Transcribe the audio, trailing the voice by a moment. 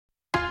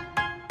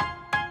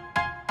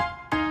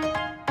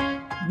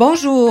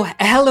Bonjour,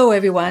 hello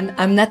everyone.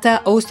 I'm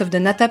Nata, host of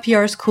the Nata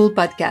PR School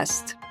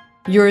podcast.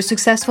 You're a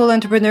successful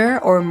entrepreneur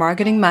or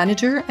marketing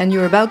manager and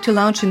you're about to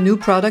launch a new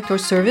product or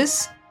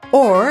service,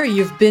 or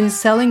you've been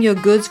selling your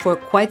goods for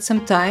quite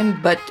some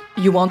time, but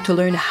you want to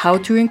learn how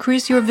to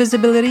increase your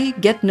visibility,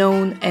 get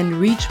known, and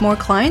reach more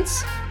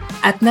clients?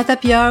 At Nata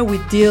PR, we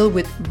deal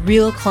with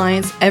real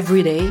clients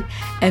every day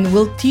and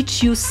we'll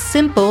teach you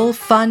simple,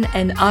 fun,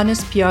 and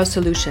honest PR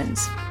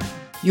solutions.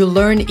 You'll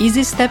learn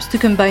easy steps to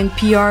combine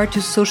PR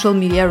to social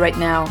media right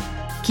now.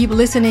 Keep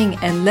listening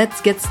and let's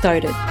get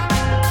started.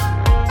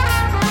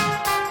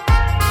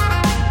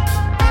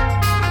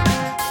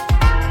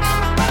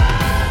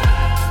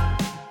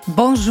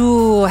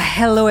 Bonjour,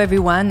 hello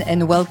everyone,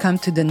 and welcome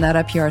to the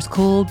Nata PR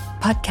School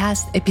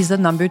podcast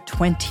episode number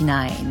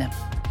 29.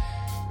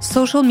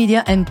 Social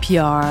media and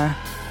PR,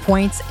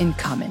 points in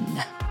common.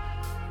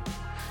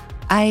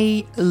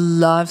 I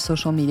love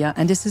social media,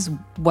 and this is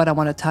what I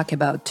want to talk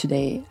about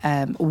today,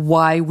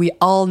 why we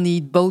all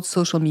need both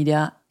social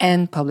media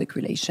and public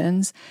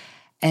relations,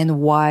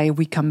 and why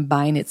we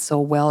combine it so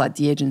well at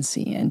the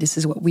agency. And this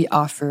is what we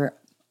offer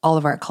all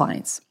of our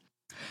clients.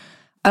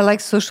 I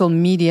like social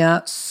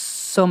media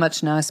so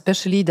much now,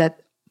 especially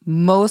that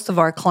most of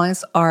our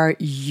clients are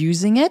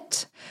using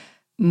it.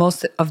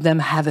 Most of them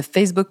have a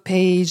Facebook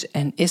page,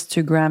 an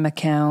Instagram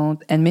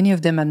account, and many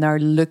of them are now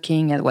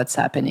looking at what's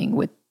happening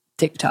with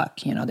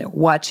TikTok. You know, they're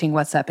watching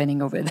what's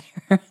happening over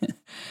there.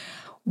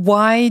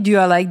 Why do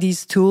I like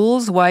these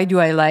tools? Why do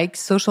I like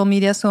social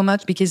media so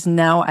much? Because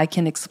now I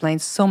can explain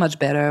so much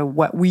better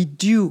what we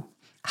do,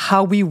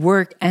 how we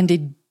work,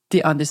 and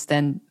they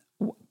understand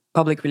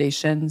public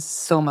relations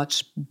so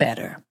much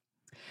better.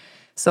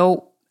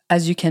 So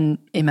as you can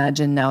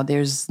imagine now,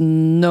 there's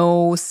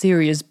no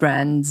serious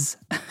brands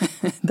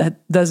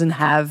that doesn't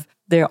have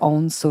their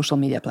own social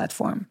media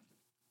platform.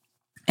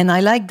 And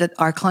I like that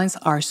our clients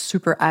are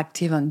super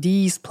active on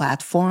these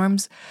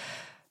platforms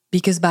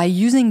because by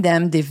using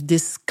them, they've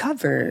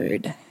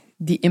discovered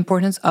the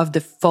importance of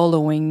the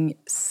following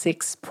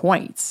 6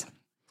 points.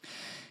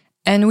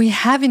 And we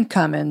have in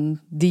common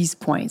these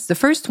points. The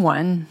first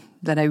one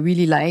that I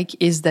really like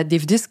is that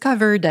they've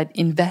discovered that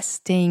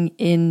investing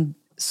in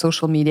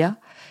social media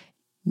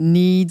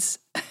needs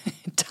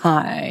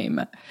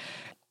time.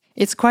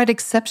 It's quite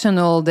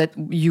exceptional that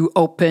you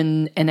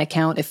open an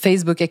account, a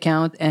Facebook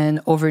account, and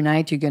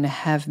overnight you're going to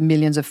have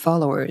millions of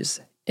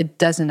followers. It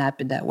doesn't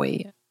happen that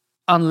way.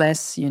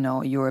 Unless,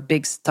 you're a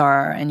big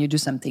star and you do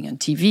something on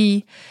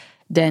TV,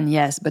 then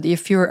yes. But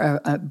if you're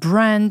a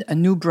brand, a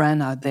new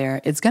brand out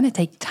there, it's going to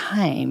take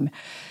time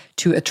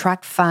to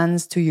attract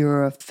fans to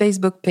your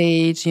Facebook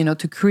page,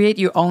 to create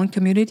your own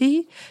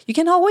community. You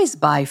can always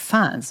buy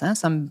fans.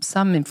 Some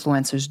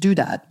influencers do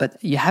that,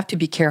 but you have to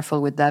be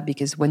careful with that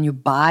because when you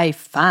buy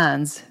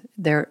fans,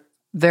 they're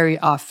very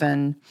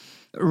often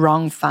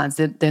wrong fans.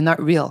 They're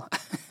not real.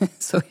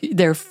 So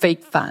they're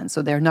fake fans.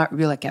 So they're not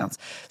real accounts.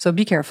 So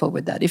be careful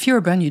with that. If you're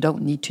a brand, you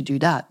don't need to do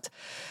that.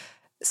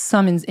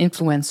 Some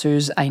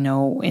influencers I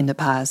know in the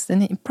past,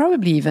 and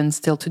probably even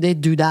still today,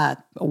 do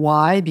that.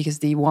 Why? Because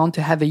they want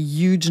to have a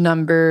huge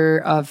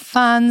number of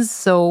fans.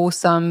 So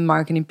some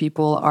marketing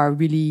people are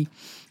really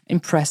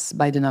impressed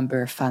by the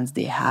number of fans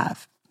they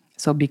have.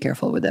 So be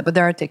careful with that. But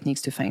there are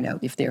techniques to find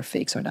out if they're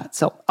fakes or not.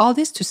 So all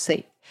this to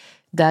say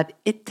that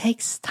it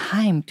takes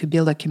time to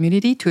build a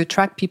community, to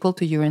attract people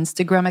to your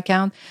Instagram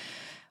account.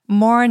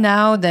 More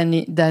now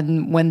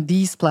than when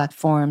these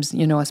platforms,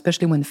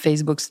 especially when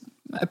Facebook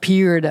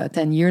appeared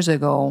 10 years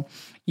ago,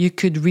 you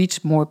could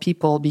reach more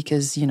people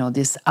because,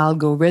 this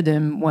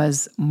algorithm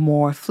was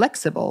more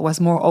flexible, was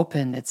more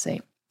open, let's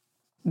say.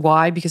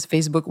 Why? Because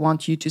Facebook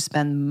wants you to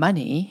spend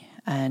money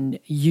and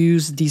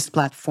use this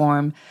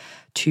platform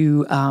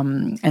to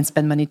and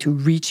spend money to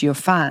reach your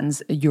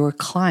fans, your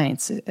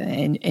clients,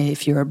 and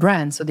if you're a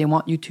brand. So they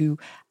want you to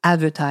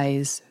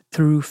advertise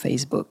through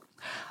Facebook.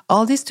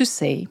 All this to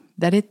say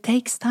that it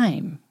takes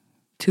time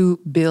to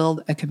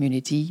build a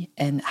community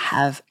and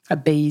have a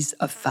base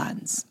of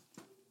fans.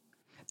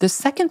 The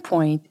second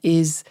point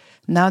is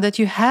now that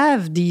you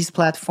have these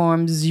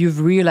platforms, you've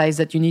realized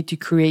that you need to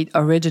create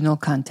original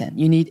content.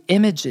 You need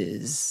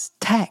images,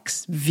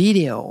 text,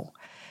 video,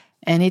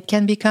 and it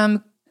can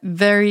become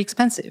very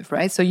expensive,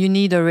 right? So you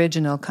need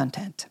original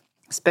content,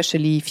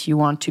 especially if you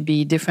want to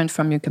be different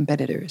from your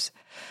competitors.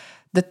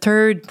 The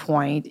third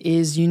point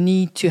is you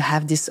need to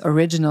have this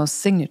original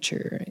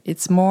signature.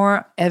 It's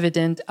more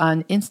evident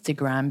on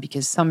Instagram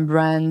because some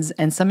brands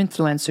and some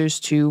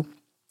influencers too,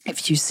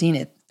 if you've seen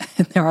it,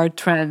 there are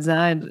trends.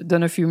 I don't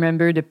know if you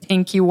remember the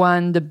pinky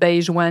one, the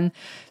beige one.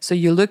 So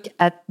you look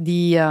at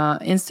the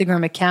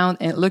Instagram account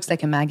and it looks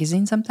like a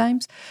magazine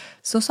sometimes.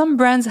 So some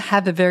brands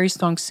have a very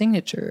strong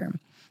signature.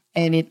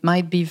 And it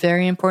might be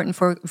very important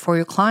for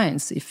your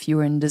clients if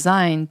you're in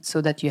design so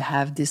that you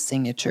have this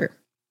signature.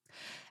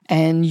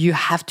 And you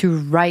have to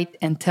write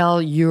and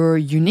tell your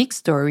unique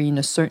story in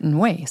a certain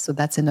way. So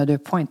that's another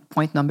point.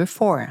 Point number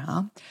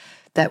 4,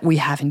 that we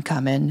have in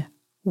common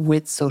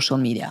with social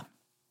media.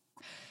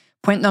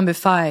 Point number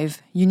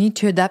 5, you need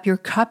to adapt your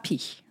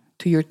copy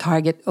to your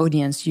target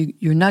audience.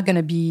 You're not going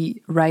to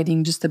be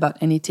writing just about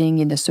anything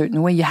in a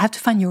certain way. You have to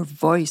find your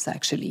voice,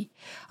 actually,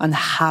 on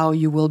how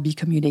you will be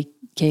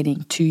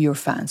communicating to your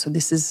fans. So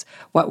this is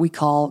what we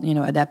call,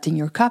 adapting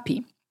your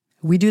copy.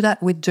 We do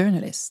that with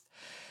journalists.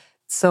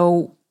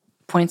 So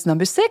point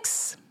number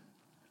 6,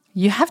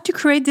 you have to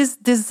create this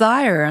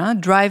desire,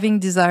 driving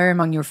desire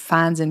among your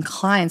fans and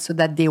clients so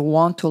that they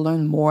want to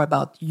learn more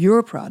about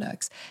your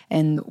products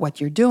and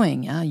what you're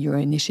doing, your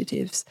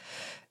initiatives.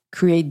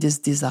 Create this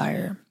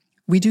desire.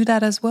 We do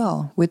that as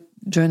well with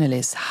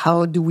journalists.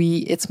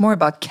 It's more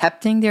about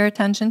capturing their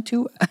attention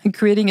to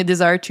creating a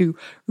desire to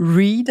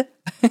read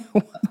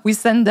what we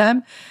send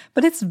them,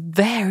 but it's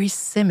very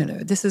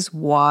similar. This is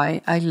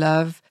why I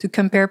love to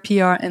compare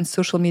PR and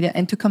social media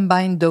and to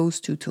combine those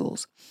two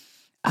tools.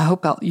 I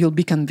hope you'll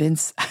be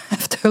convinced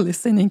after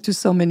listening to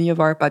so many of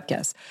our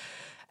podcasts.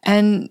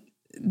 And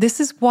this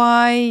is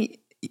why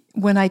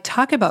when I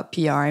talk about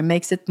PR, it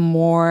makes it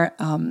more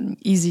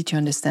easy to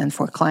understand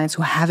for clients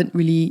who haven't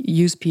really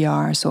used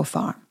PR so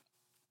far.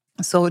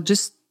 So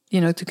just,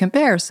 to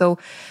compare. So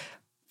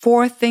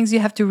 4 things you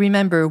have to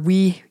remember.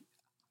 We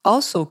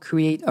also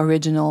create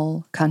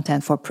original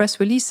content for press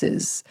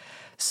releases.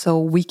 So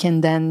we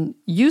can then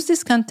use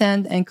this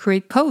content and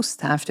create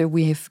posts after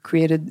we have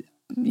created,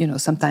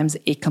 sometimes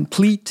a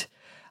complete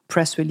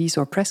press release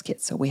or press kit.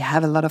 So we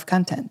have a lot of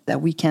content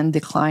that we can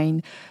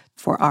decline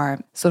for our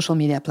social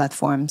media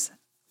platforms.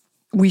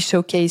 We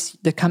showcase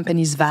the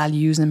company's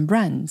values and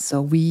brands.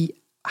 So we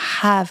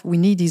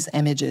need these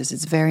images.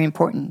 It's very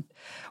important.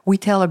 We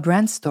tell a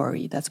brand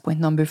story. That's point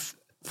number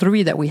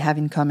 3 that we have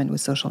in common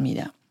with social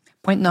media.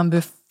 Point number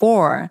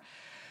 4,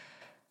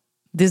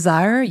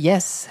 desire.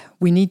 Yes,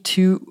 we need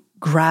to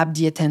grab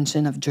the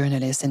attention of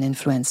journalists and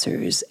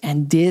influencers.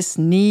 And this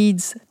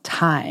needs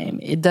time.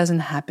 It doesn't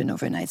happen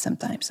overnight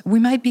sometimes. We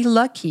might be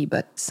lucky,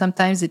 but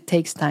sometimes it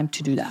takes time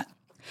to do that.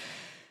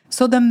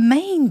 So the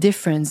main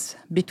difference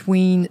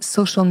between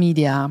social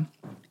media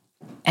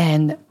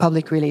and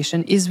public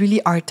relation is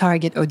really our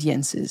target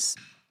audiences.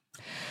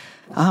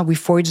 We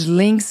forge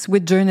links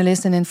with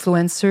journalists and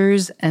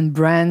influencers and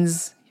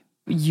brands.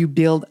 You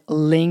build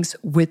links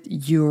with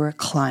your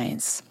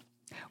clients.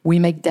 We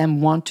make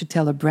them want to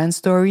tell a brand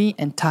story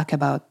and talk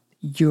about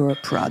your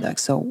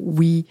product. So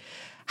we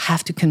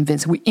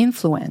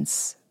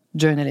influence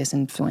journalists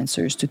and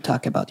influencers to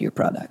talk about your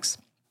products.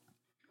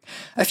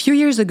 A few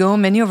years ago,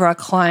 many of our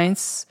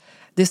clients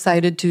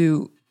decided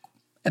to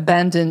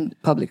abandon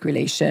public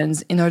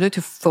relations in order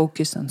to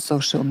focus on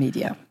social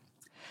media.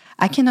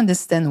 I can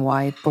understand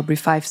why, probably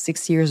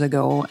 5-6 years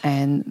ago,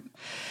 and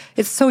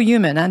it's so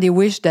human. And they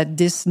wish that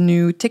this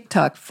new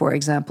TikTok, for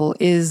example,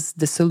 is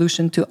the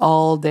solution to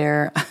all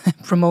their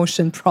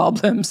promotion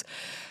problems.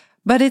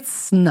 But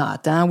it's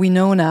not. We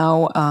know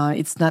now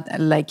it's not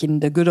like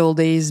in the good old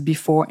days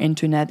before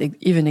internet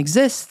even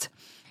exists.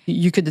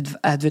 You could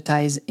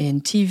advertise in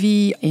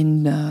TV,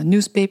 in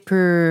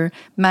newspaper,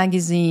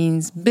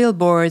 magazines,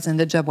 billboards, and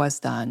the job was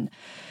done.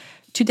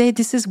 Today,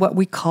 this is what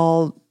we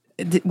call,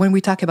 when we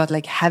talk about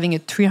like having a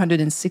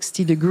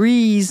 360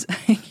 degrees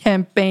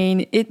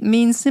campaign, it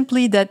means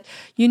simply that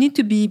you need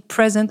to be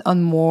present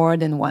on more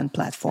than one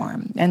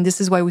platform. And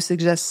this is why we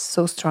suggest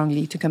so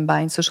strongly to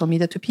combine social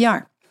media to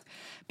PR,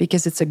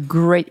 because it's a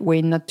great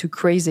way, not too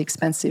crazy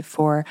expensive,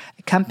 for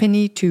a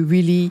company to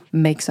really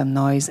make some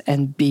noise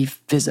and be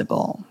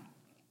visible.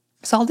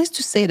 So all this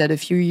to say that a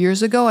few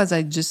years ago, as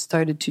I just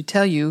started to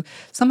tell you,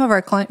 some of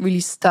our clients really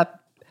stopped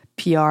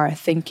PR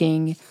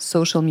thinking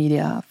social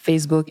media,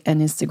 Facebook and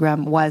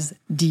Instagram was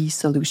the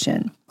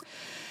solution.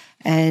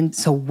 And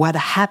so what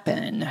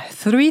happened?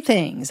 3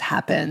 things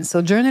happened.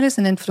 So journalists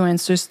and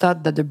influencers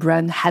thought that the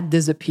brand had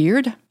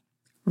disappeared.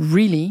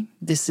 Really,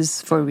 this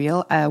is for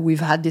real.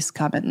 We've had this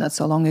comment not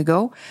so long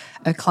ago.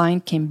 A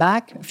client came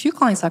back. A few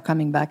clients are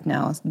coming back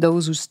now.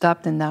 Those who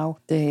stopped and now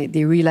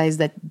they realize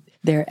that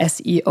their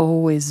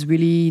SEO is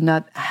really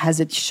not as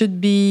it should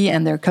be,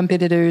 and their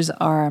competitors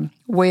are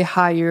way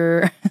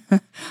higher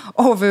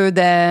over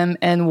them.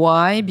 And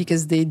why?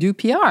 Because they do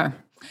PR.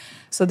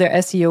 So their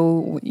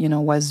SEO,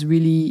 was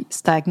really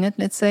stagnant,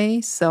 let's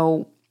say.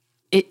 So,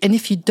 and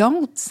if you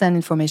don't send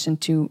information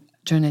to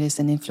journalists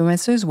and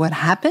influencers, what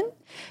happened?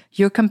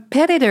 Your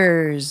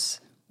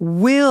competitors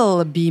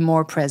will be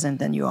more present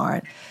than you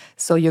are.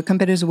 So your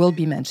competitors will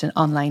be mentioned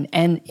online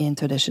and in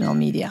traditional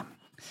media.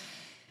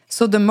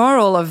 So the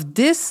moral of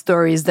this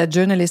story is that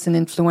journalists and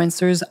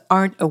influencers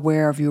aren't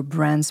aware of your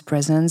brand's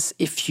presence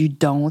if you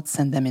don't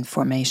send them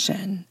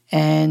information.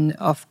 And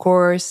of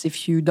course,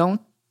 if you don't,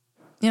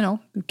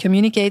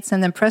 communicate,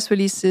 send them press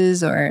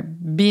releases or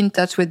be in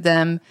touch with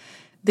them,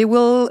 they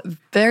will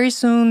very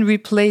soon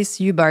replace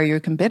you by your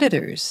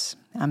competitors.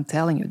 I'm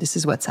telling you, this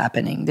is what's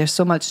happening. There's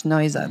so much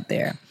noise out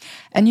there.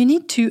 And you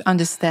need to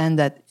understand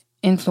that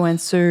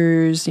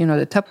influencers,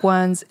 the top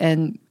ones,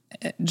 and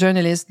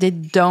journalists, they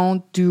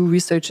don't do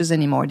researches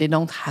anymore. They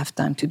don't have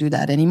time to do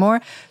that anymore.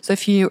 So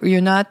if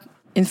you're not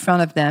in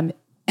front of them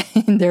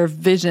in their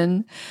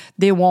vision,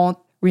 they won't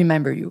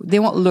remember you. They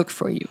won't look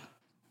for you.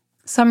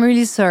 So I'm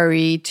really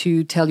sorry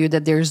to tell you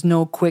that there's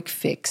no quick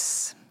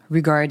fix.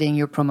 regarding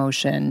your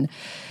promotion.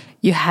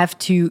 You have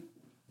to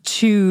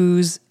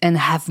choose and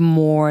have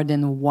more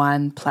than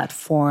one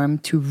platform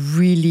to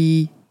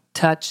really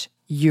touch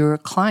your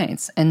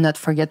clients and not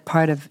forget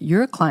part of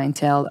your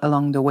clientele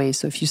along the way.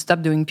 So if you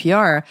stop doing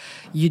PR,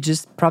 you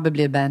just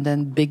probably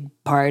abandon big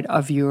part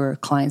of your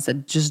clients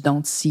that just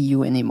don't see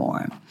you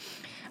anymore.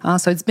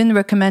 So it's been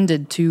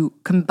recommended to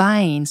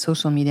combine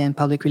social media and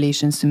public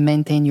relations to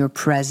maintain your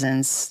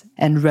presence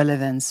and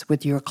relevance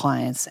with your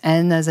clients.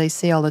 And as I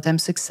say all the time,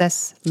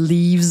 success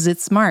leaves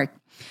its mark.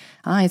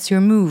 It's your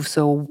move.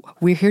 So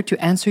we're here to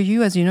answer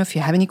you. As you know, if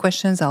you have any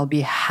questions, I'll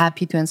be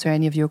happy to answer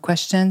any of your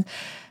questions.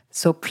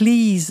 So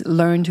please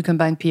learn to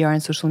combine PR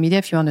and social media.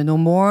 If you want to know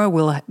more,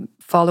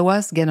 follow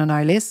us, get on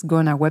our list, go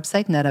on our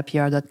website,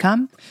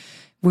 natapr.com.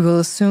 We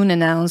will soon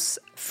announce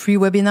free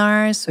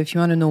webinars. So if you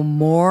want to know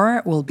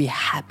more, we'll be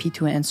happy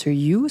to answer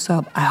you.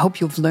 So I hope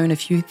you've learned a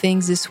few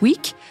things this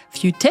week, a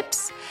few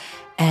tips,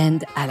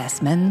 and à la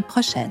semaine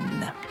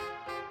prochaine.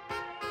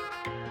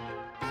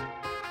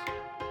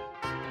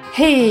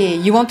 Hey,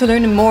 you want to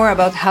learn more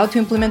about how to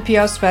implement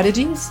PR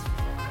strategies?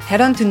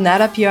 Head on to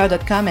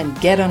natapr.com and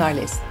get on our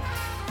list.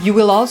 You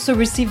will also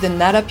receive the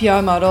Nata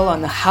PR model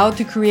on how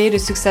to create a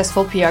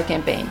successful PR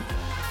campaign.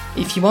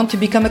 If you want to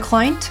become a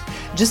client,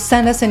 just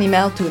send us an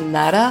email to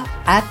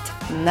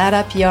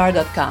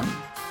nata@natapr.com.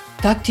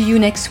 Talk to you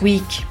next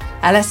week.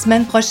 À la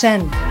semaine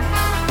prochaine.